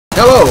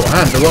Hello,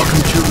 and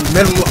welcome to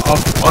Medal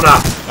of Honor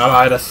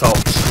Allied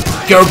Assault.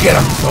 Go get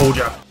 'em,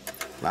 soldier!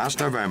 Last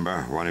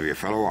November, one of your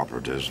fellow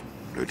operatives,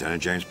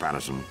 Lieutenant James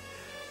Patterson,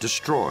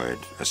 destroyed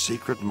a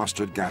secret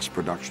mustard gas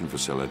production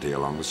facility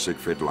along the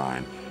Siegfried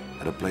Line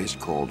at a place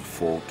called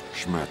Fort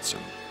Schmerzen.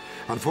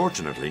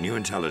 Unfortunately, new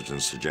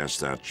intelligence suggests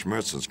that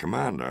Schmerzen's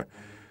commander,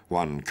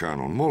 one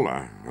Colonel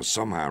Muller, has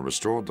somehow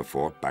restored the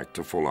fort back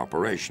to full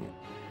operation.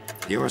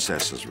 The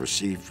USS has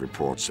received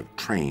reports of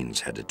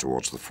trains headed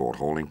towards the fort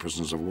hauling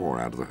prisoners of war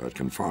out of the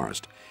Hurtgen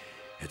forest.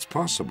 It's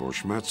possible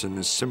Schmerzen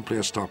is simply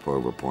a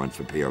stopover point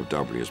for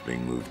POWs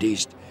being moved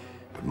east,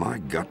 but my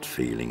gut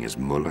feeling is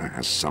Muller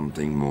has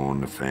something more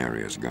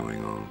nefarious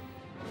going on.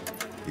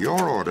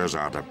 Your orders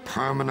are to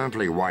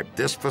permanently wipe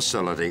this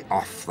facility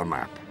off the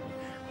map.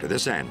 To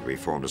this end, we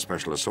formed a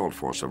special assault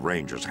force of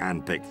Rangers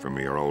handpicked from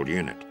your old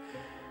unit.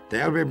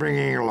 They'll be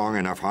bringing along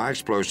enough high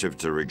explosive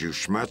to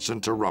reduce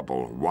Schmerzen to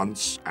rubble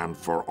once and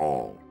for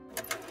all.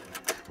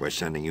 We're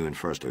sending you in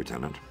first,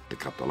 Lieutenant, to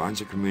cut the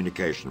lines of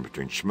communication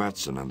between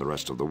Schmerzen and the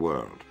rest of the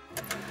world.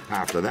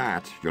 After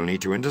that, you'll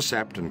need to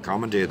intercept and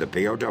commandeer the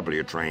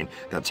POW train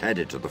that's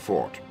headed to the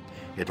fort.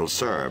 It'll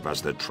serve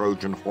as the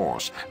Trojan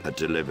horse that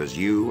delivers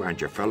you and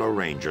your fellow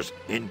Rangers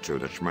into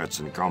the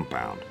Schmerzen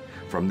compound.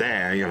 From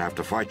there, you'll have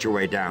to fight your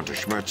way down to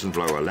Schmerzen's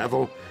lower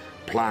level,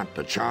 plant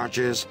the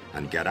charges,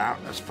 and get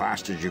out as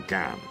fast as you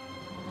can.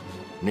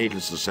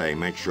 Needless to say,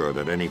 make sure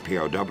that any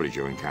POWs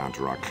you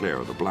encounter are clear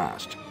of the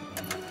blast.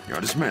 You're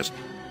dismissed.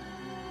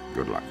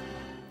 Good luck.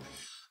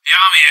 The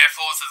Army Air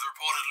Force has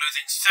reported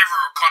losing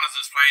several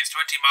reconnaissance planes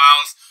 20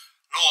 miles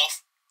north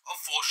of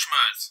Fort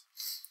Schmerz,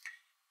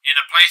 in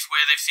a place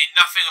where they've seen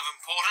nothing of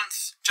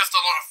importance, just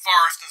a lot of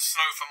forest and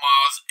snow for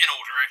miles in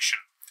all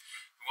direction.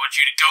 We want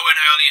you to go in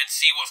early and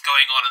see what's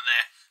going on in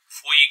there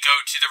before you go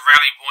to the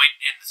rally point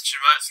in the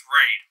Schmerz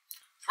raid.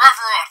 It's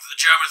rather odd that the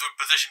Germans would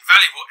position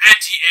valuable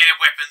anti-air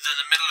weapons in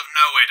the middle of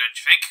nowhere, don't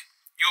you think?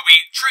 You'll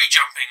be tree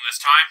jumping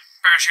this time.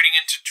 Parachuting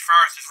into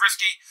forest is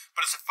risky,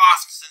 but it's the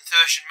fastest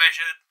insertion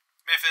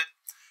method.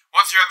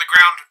 Once you're on the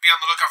ground, be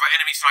on the lookout for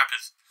enemy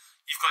snipers.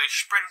 You've got a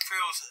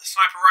Springfield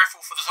sniper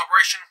rifle for this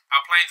operation.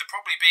 Our planes are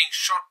probably being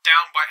shot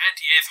down by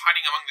anti-airs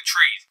hiding among the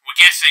trees. We're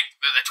guessing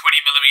that they're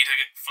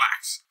 20mm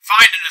flaks.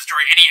 Find and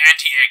destroy any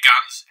anti-air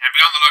guns, and be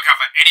on the lookout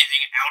for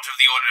anything out of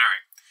the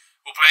ordinary.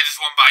 We'll play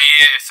this one by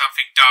ear if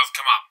something does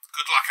come up.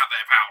 Good luck out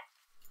there, pal.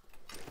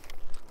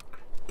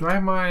 Do I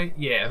have my...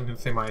 yeah, I'm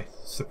gonna say my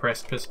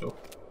suppressed pistol.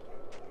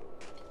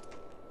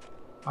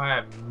 I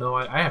have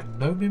no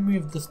memory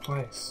of this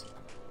place.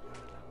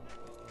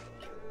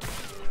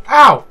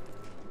 Ow!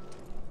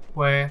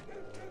 Where?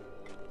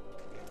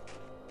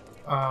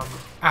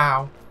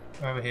 Ow.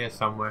 Over here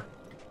somewhere.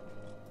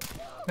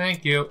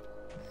 Thank you.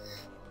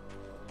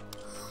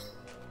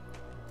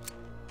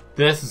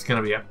 This is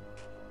gonna be a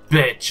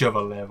bitch of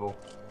a level.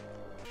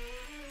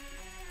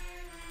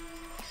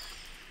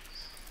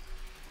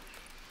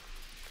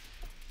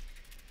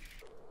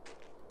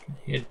 I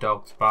hear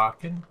dogs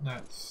barking.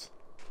 That's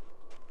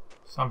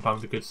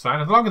sometimes a good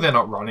sign. As long as they're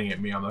not running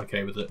at me, I'm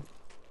okay with it.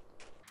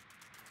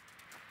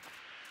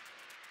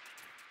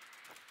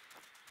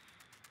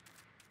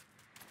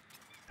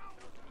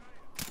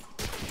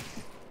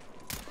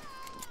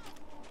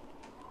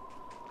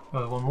 Oh,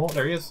 there's one more.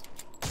 There he is.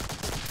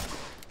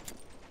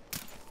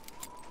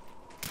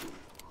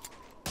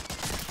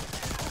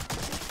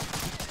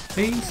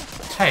 Please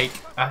take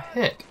a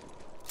hit.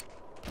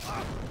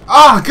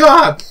 Oh,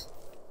 God!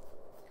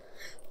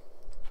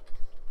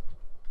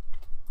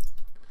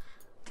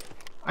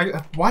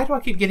 Why do I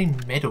keep getting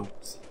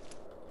medals?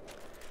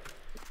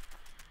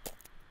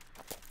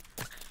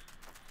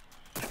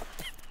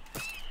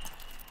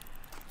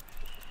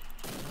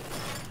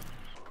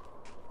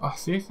 Oh,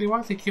 seriously?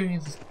 Why is he giving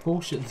us this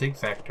bullshit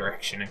zigzag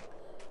directioning?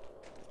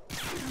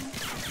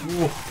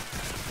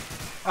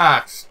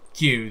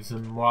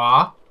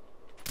 Excuse-moi.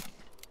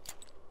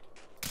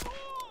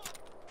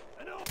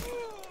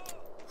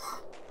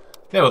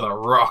 There was a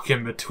rock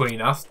in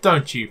between us.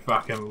 Don't you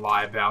fucking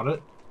lie about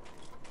it.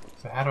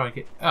 So how do I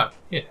get... oh,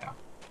 here now.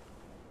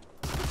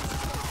 I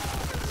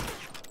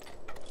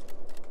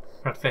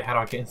have to say, how do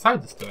I get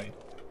inside this building?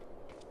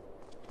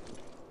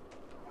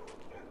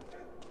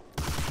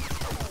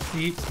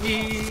 Eat,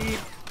 eat.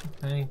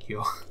 Thank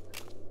you.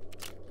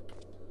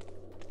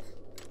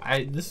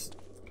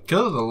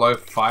 Because of the low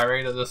fire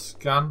rate of this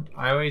gun,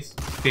 I always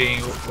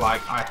feel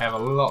like I have a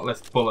lot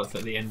less bullets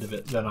at the end of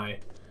it than I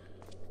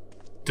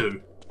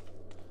do.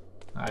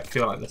 I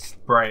feel like the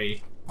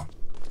spray,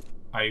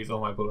 I use all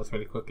my bullets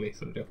really quickly,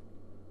 sort of deal.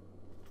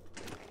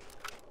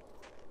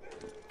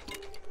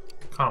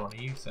 Kinda want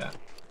to use that.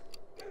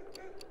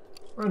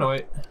 Run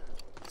away.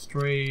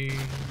 Destroy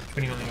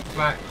 20mm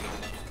flak.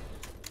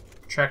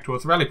 Track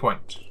towards the rally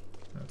point.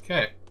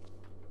 Okay.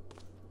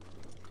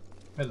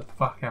 Where the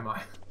fuck am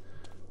I?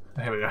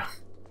 There we go.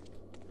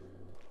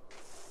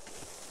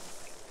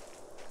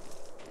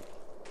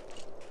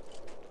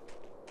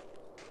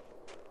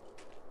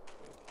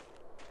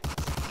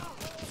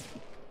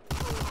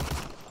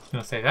 I was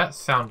gonna say, that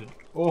sounded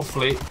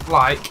awfully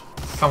like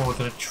someone was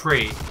in a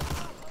tree.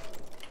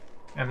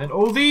 And then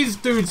all these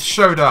dudes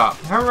showed up.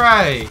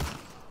 Hooray!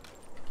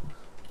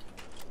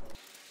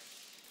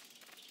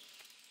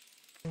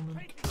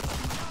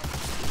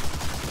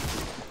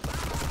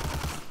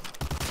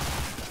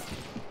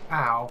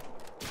 Ow.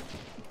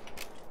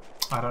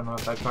 I don't know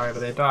if that guy over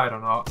there died or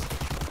not.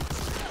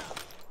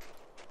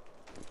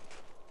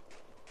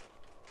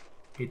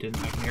 He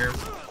didn't, I can hear him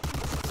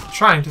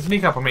trying to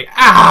sneak up on me.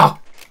 Ow!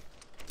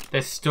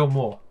 There's still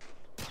more.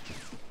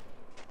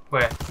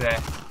 Where? There.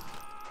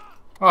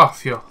 Oh,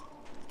 phew.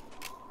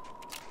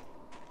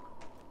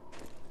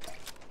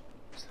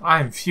 I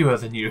am fewer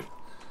than you.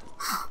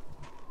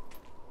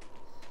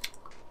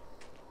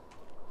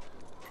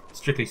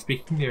 Strictly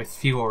speaking, there is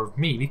fewer of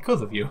me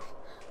because of you.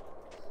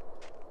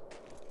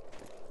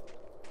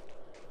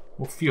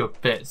 Well, fewer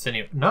bits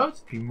anyway. No,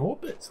 there'd be more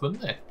bits, wouldn't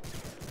there?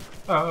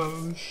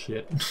 Oh,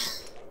 shit.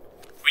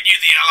 We knew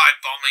the Allied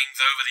bombings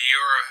over the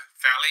Euro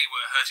Valley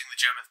were hurting the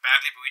Germans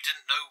badly, but we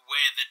didn't know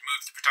where they'd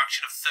moved the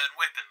production of certain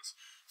weapons.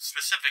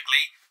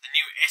 Specifically, the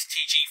new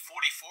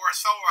STG-44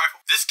 assault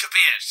rifle. This could be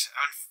it.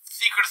 A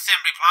secret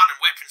assembly plant and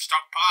weapons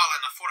stockpile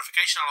in a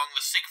fortification along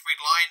the Siegfried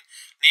Line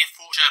near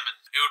Fort German.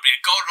 It would be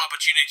a golden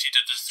opportunity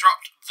to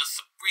disrupt the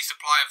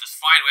resupply of this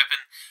fine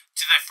weapon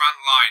to their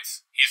front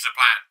lines. Here's the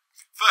plan.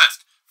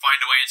 First,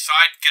 find a way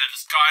inside, get a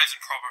disguise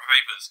and proper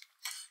papers.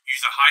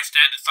 Use a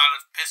high-standard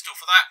silent pistol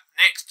for that.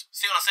 Next,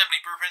 seal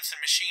assembly blueprints and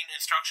machine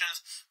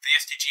instructions for the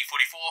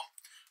STG-44.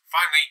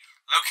 Finally,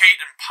 locate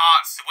and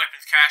parts the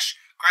weapons cache,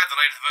 grab the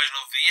latest version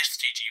of the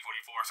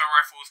STG-44 assault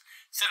rifles,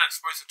 set an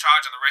explosive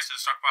charge on the rest of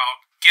the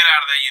stockpile, get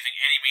out of there using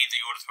any means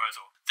at your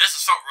disposal. This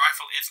assault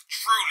rifle is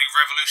truly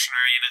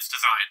revolutionary in its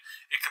design.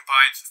 It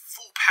combines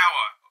full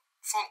power,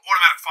 full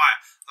automatic fire,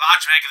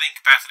 large magazine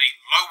capacity,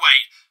 low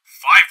weight,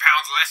 5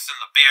 pounds less than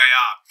the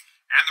BAR,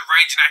 and the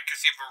range and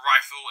accuracy of a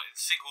rifle in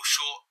single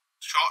short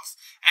shots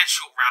and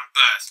short round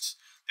bursts.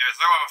 There is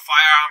no other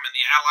firearm in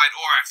the Allied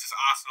or Axis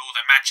arsenal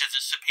that matches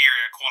its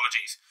superior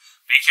qualities.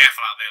 Be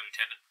careful out there,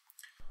 Lieutenant.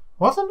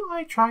 Wasn't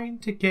I trying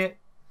to get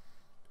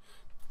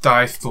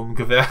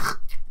Sturmgewehr?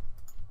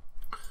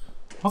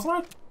 Wasn't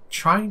I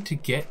trying to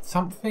get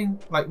something?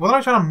 Like, wasn't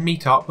I trying to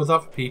meet up with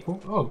other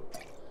people? Oh.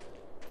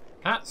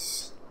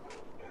 That's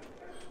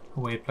a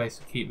weird place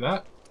to keep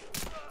that.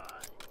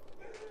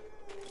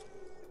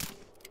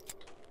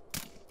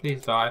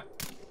 Please die.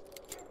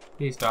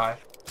 Please die.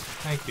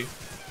 Thank you.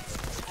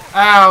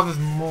 Ow, there's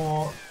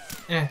more.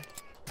 Eh.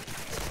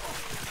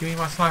 Give me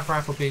my sniper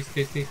rifle, please.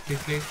 Please, please, please,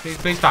 please, please,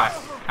 please die.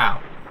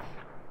 Ow.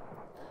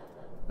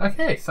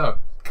 Okay, so,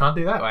 can't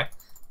do that way.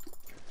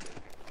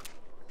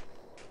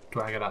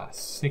 Do I gotta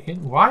sneak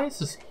in? Why is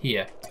this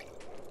here?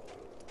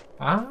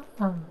 Ah.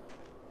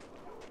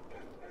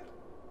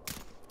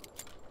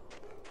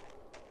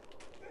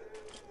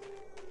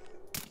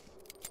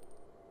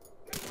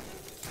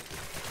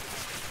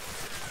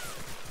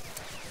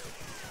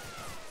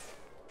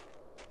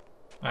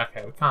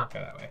 Okay, we can't go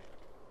that way.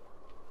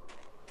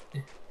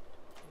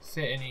 Is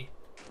there any...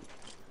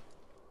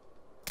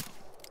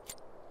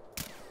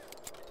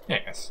 Yeah, I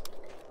guess.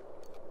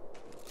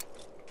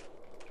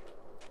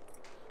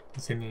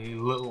 Is there any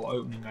little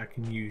opening I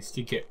can use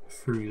to get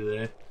through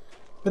there?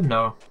 But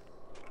no.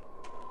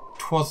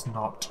 'Twas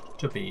not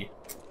to be.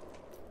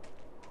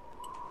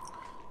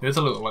 There's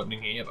a little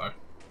opening here though.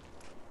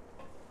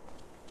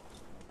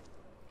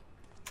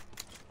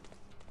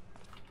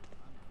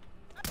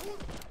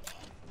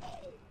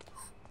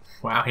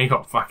 Wow, he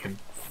got fucking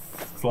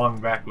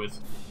flung backwards.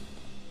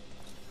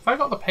 Have I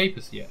got the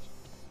papers yet?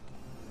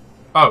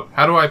 Oh,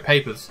 how do I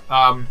papers?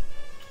 I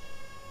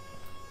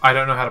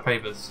don't know how to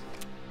papers.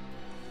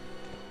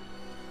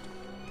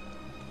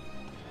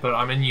 But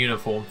I'm in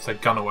uniform, so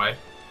gun away.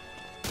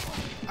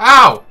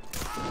 Ow!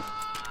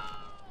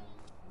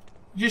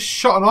 You just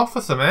shot an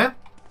officer, man.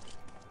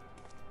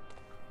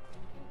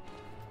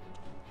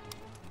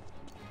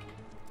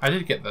 I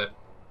did get the...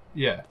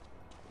 Yeah.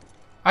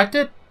 I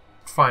did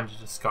find a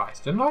disguise,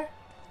 didn't I?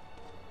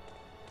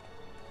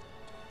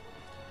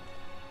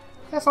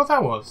 That's what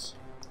that was.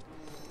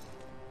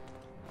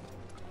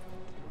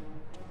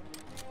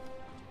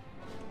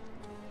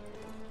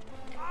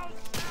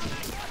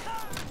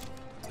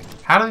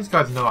 How do these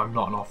guys know I'm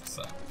not an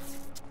officer?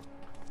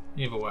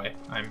 Either way,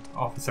 I'm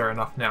officer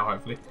enough now,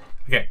 hopefully.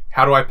 Okay,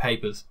 how do I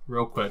papers?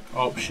 Real quick.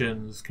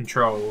 Options,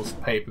 controls,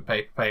 paper,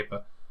 paper,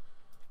 paper.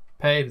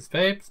 Papers,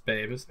 papers,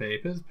 papers,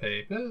 papers,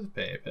 papers,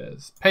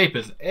 papers.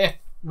 Papers, F.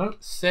 No,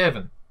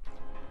 7.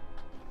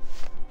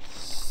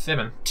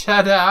 7.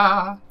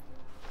 Ta-da!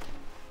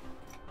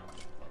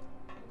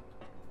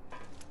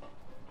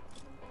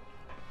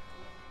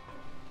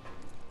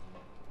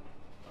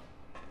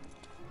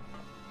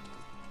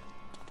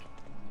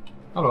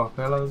 Hello,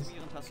 fellas.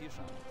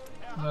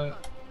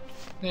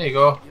 There you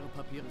go.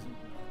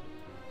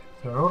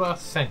 Ferrora,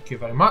 thank you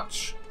very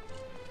much.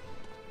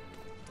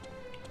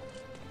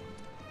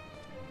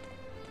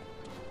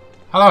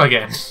 Hello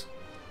again.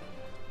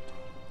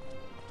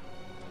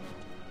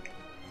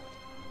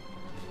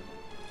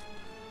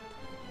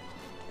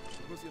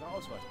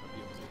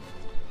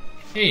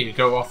 Here you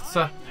go,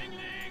 officer.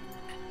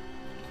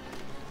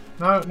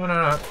 No, no, no,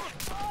 no.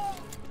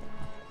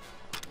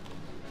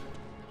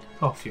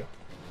 Oh, phew.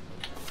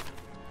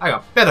 I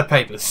got better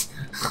papers.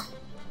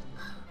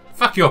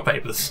 Fuck your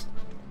papers.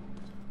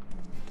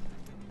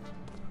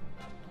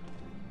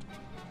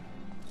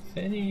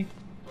 Any...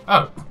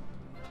 Oh.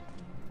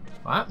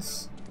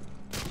 That's...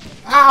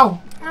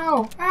 Ow! Ow!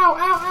 Ow! Ow!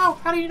 Ow!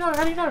 How do you know?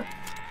 How do you know?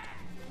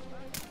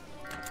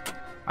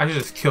 I should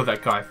just kill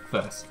that guy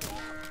first.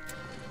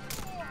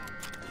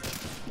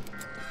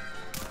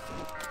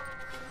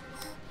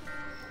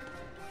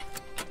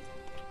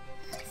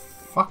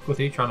 Fuck was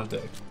he trying to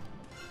do?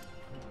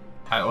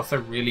 I also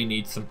really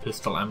need some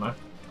pistol ammo.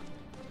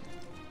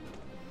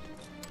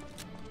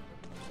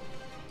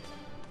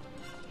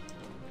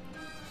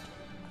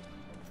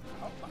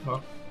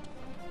 Oh.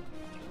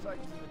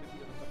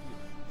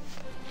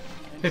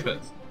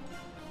 Pippets.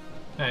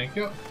 Thank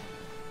you.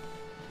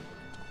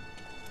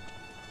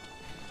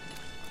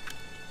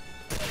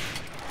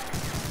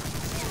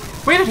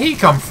 Where did he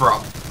come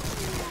from?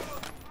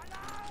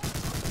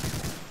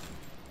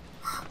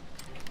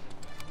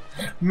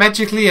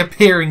 Magically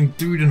appearing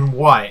dude in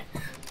white.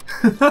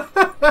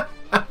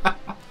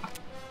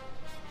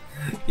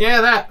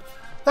 Yeah,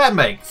 that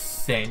makes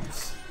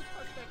sense.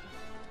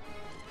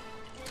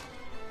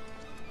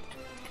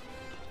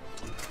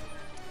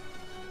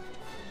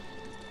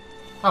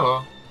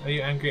 Hello, are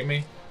you angry at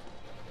me?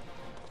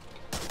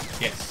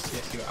 Yes,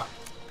 yes you are.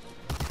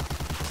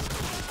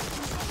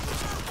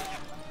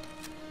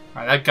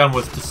 Right, that gun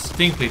was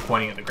distinctly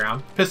pointing at the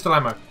ground. Pistol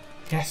ammo.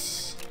 Yes.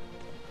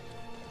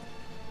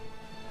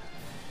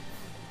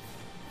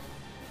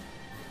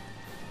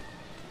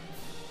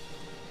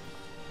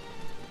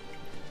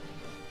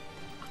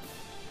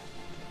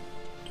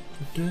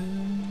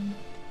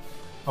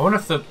 I wonder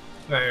if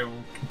they will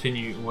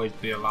continue to always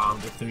be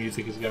alarmed if the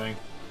music is going.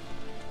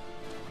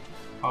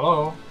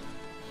 Hello?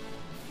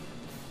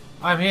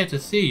 I'm here to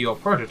see your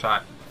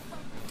prototype.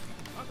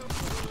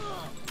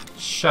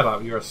 Shut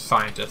up, you're a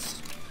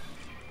scientist.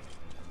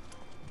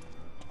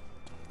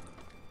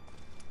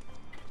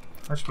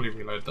 I should probably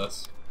reload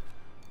this.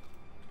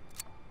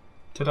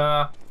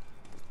 Ta-da!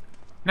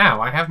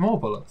 Now I have more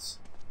bullets.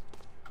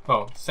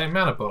 Oh, same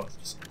amount of bullets,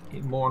 just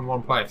more in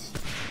one place.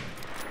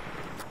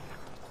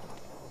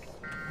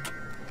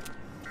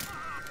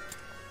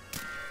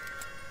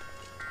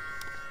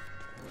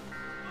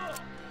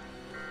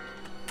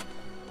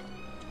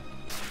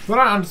 What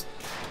I don't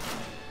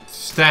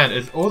understand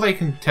is all they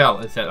can tell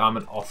is that I'm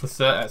an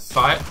officer at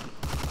site,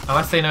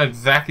 unless they know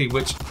exactly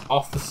which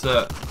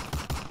officer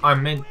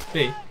I'm meant to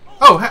be.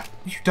 Oh,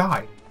 you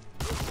died.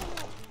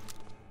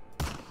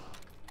 You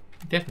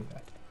definitely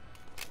died.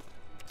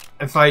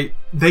 It's like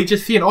they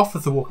just see an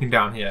officer walking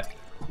down here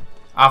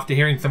after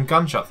hearing some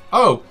gunshots.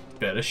 Oh,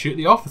 better shoot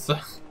the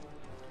officer.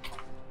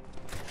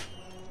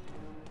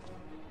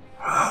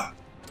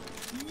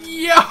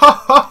 Yo!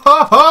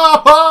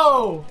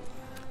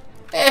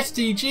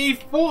 SDG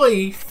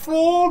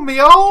 44,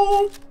 me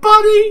old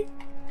buddy!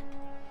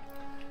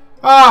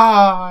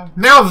 Ah,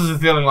 now this is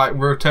feeling like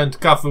Return to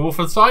Castle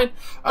Wolfenstein.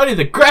 Only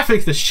the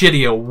graphics are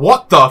shittier.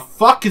 What the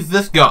fuck is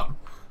this gun?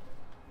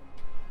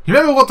 You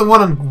remember what the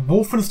one in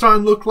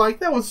Wolfenstein looked like?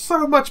 That was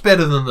so much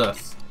better than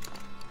this.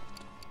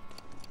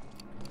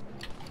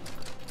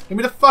 Get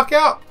me the fuck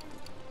out.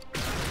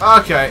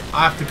 Okay,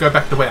 I have to go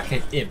back the way I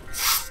came in.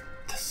 This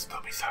has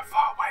put me so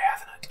far away,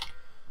 hasn't it?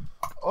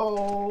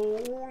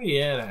 Oh,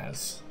 yeah it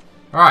has.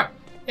 Alright,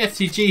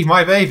 SCG,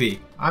 my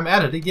baby. I'm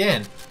at it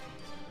again.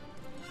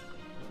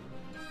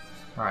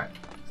 Alright,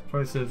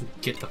 supposed to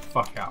get the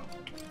fuck out.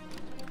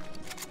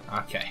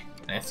 Okay,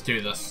 let's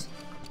do this.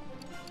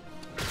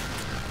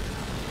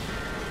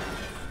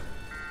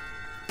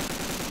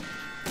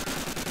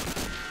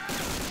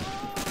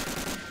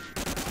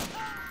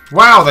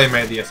 Wow, they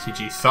made the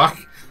STG suck.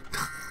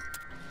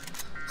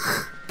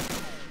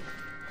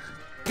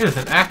 It is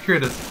as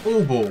accurate as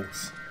all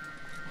balls.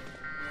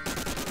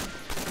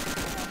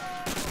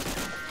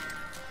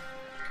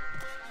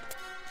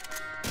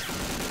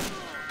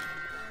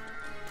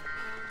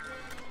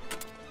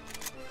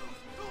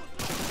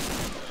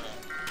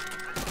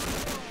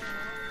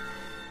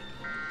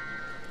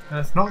 And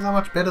it's not that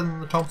much better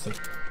than the Thompson,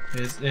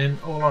 is in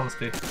all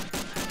honesty.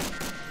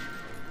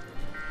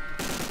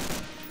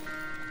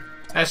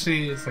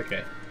 Actually, it's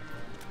okay.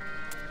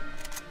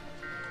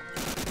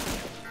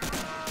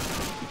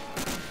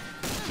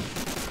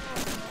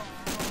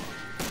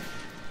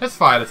 This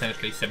fired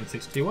essentially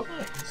 762,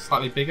 wasn't it?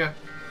 Slightly bigger.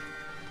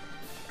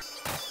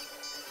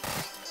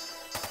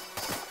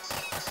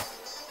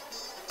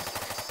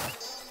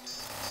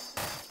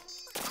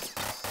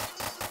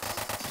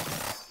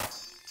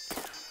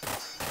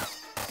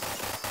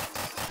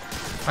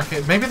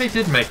 Okay, maybe they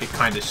did make it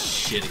kind of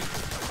shitty.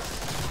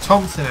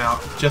 Thompson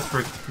out, just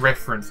for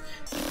reference.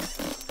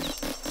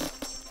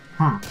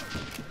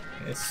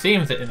 It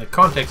seems that in the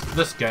context of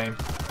this game,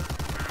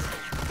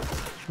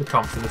 the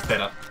Thompson is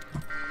better.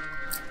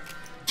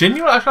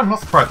 Genuinely, actually, I'm not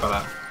surprised by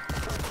that.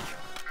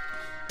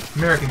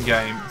 American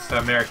game, it's an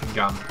American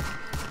gun.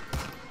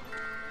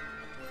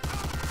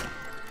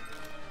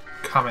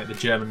 can't make the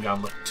German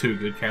gun look too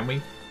good, can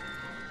we?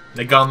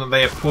 The gun that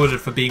they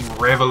applauded for being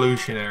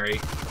revolutionary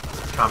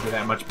can't be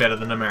that much better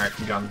than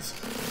American guns.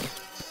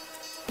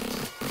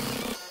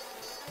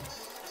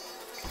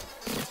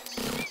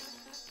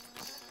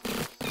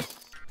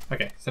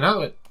 Okay, so now that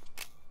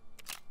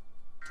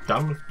we're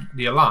done with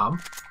the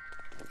alarm,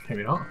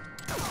 maybe not.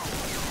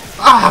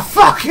 Ah,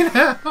 fucking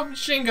hell!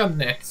 Machine gun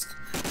next.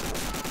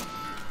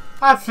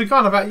 I'd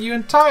forgotten about you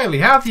entirely.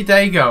 How's your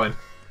day going?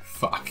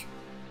 Fuck.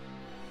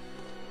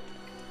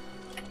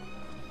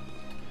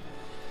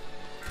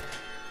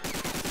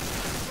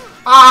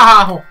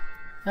 Ow!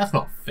 That's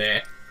not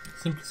fair.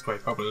 The simplest way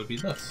probably would be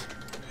this.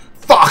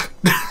 Fuck!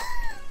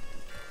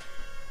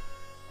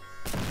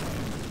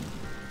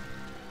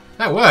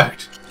 That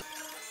worked.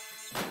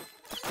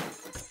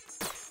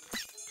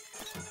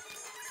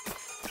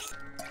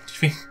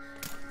 Do you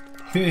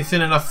think they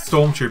sent enough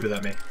stormtroopers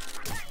at me?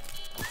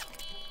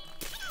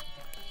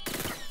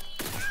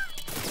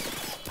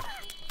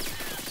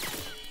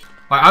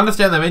 Like, I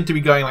understand they're meant to be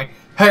going like,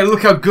 hey,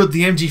 look how good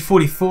the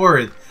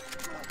MG44 is.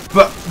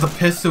 But the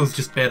pistol's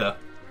just better.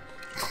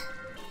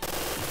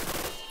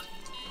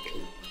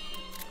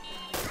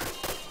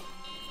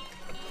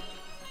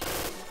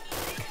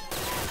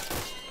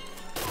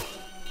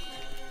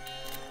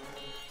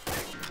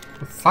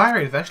 The fire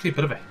rate is actually a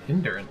bit of a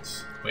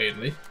hindrance,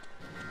 weirdly.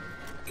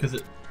 Because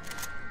it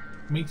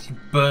makes you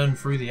burn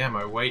through the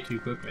ammo way too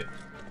quickly.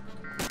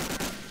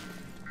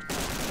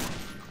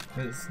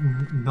 It's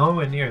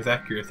nowhere near as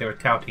accurate as they were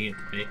touting it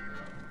to be.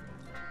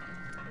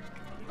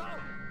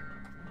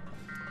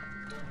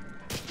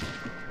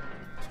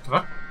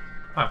 What?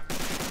 Oh.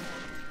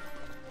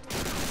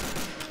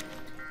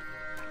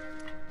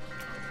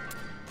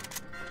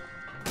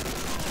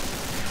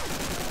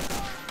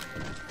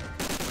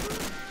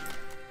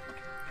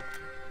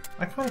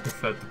 I kind of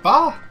preferred the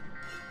bar.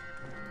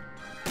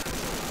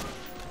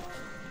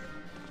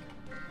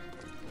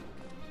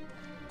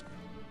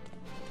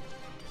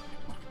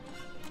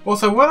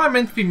 Also, when I'm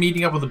meant to be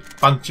meeting up with a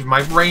bunch of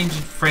my ranged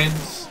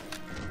friends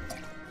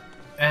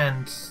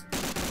and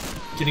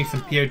getting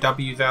some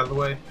POWs out of the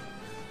way?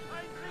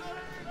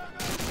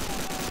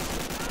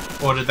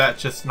 Or did that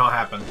just not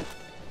happen?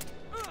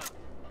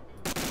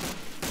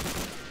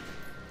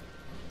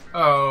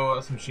 Oh,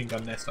 that's a machine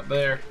gun nest up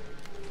there.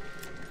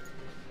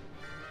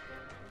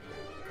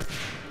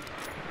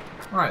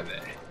 Right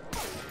there.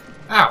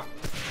 Ow!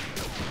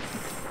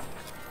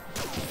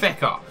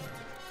 Feck off.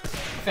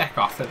 Feck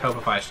off, that'd help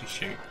if I actually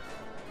shoot.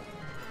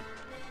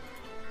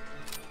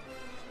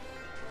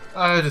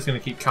 Oh, they're just gonna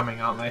keep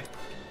coming, aren't they?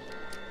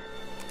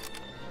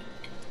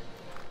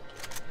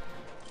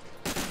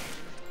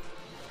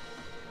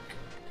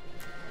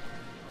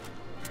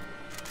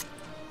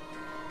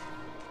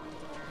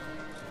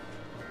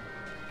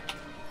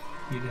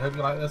 You hope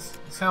you like this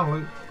sound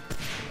loop.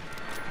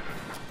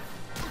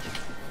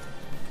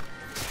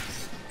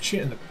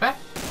 Shit in the back.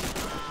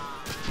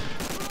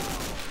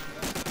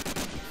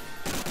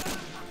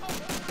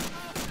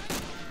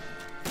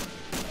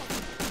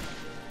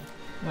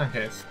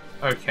 Okay, it's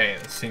okay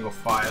at single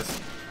fires.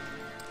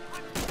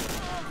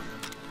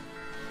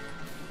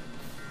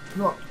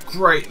 Not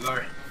great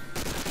though.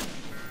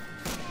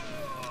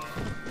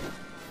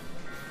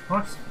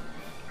 What?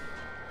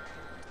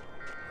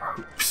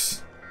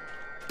 Ropes.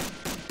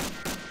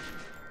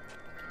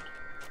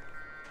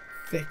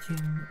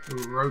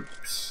 Feckin'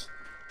 ropes.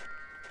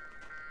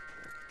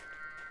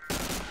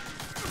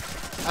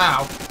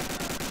 Ow.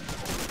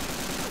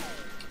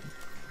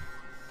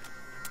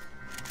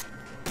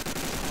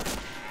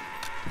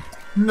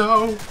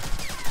 No.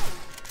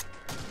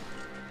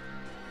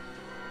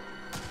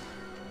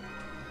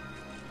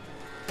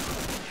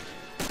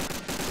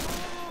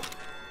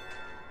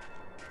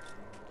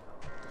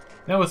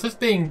 Now, was this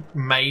being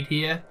made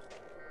here?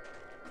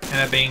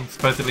 And it being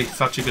supposedly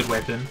such a good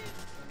weapon?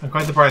 I'm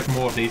quite surprised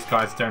more of these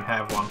guys don't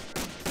have one.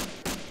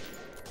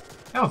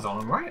 That was on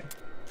them, right?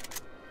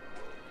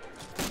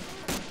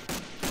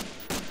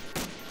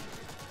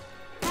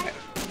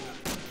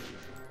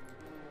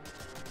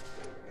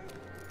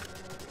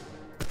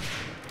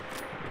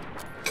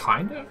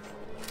 Kind of.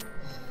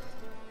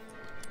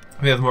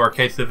 I think it's more a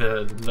case of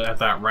at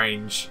that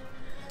range,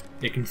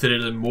 they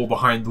considered them more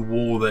behind the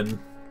wall than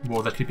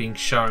what was actually being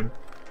shown.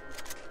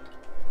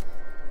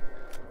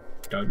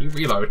 Don't you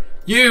reload,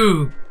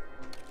 you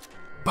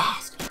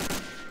bastard!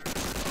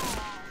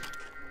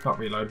 Not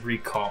reload,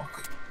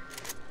 recock.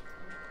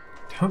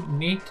 Don't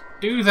need to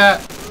do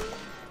that.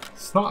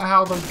 It's not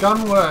how the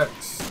gun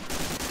works.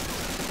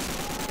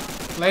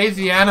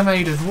 Lazy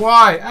animators,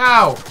 why?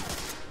 Ow!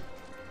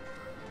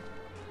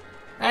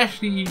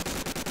 Actually,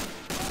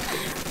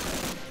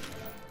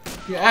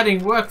 you're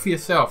adding work for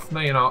yourself. No,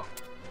 you're not.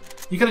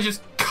 You could have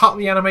just cut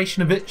the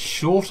animation a bit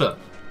shorter.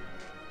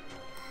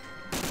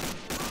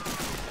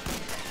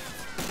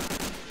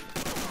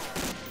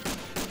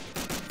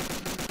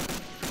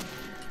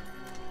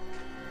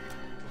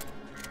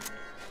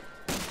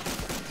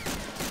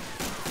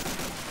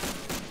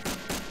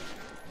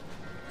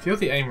 Feel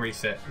the aim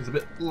reset is a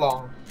bit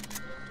long.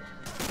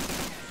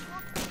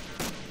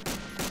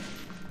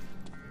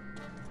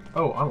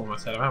 Oh, I'm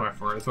almost out of ammo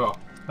for it as well.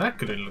 That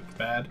could have looked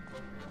bad.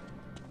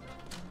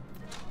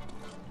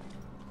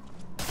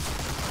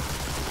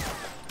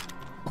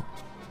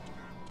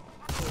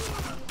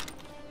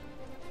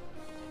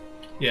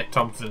 Yeah,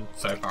 Thompson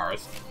so far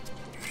has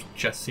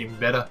just seemed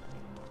better.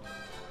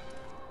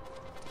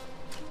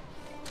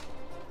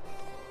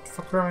 The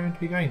fuck, where am I meant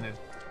to be going then?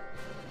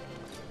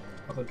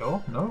 Other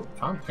door? No,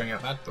 can't be going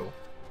out that door.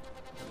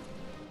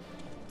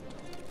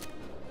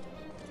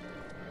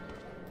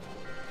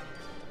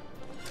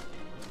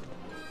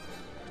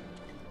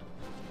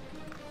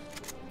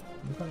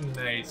 I've got any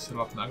nades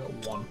still up, and I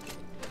got one.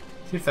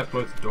 See if that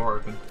blows the door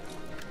open.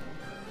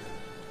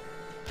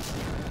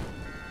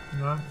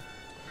 No.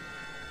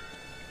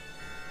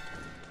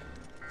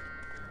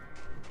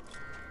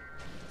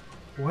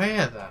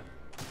 Where then?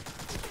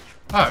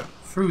 Oh,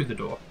 through the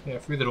door. Yeah,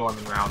 through the door and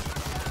then round.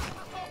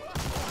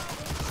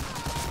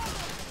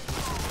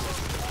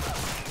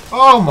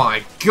 Oh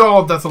my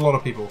god, that's a lot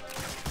of people.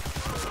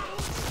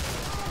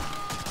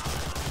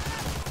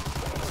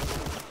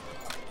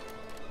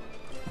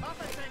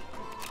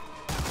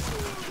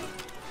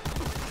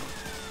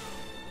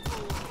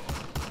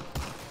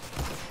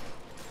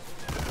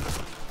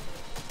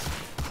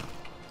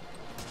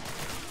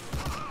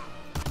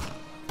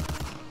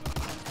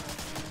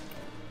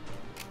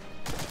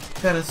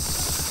 That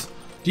is...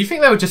 Do you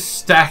think they were just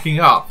stacking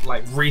up,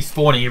 like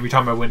respawning every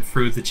time I went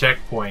through the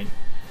checkpoint?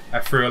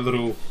 Through a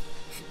little...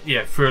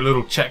 Yeah, through a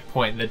little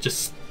checkpoint that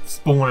just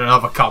spawned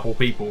another couple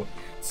people.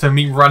 So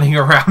me running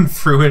around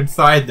through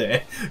inside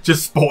there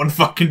just spawned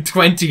fucking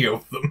 20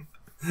 of them.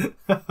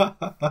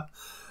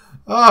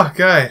 Oh,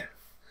 okay.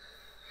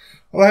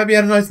 Well, I hope you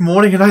had a nice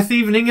morning, a nice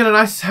evening, and a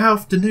nice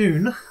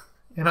afternoon.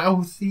 And I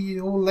will see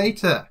you all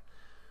later.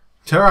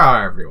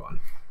 Ta-ra,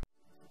 everyone.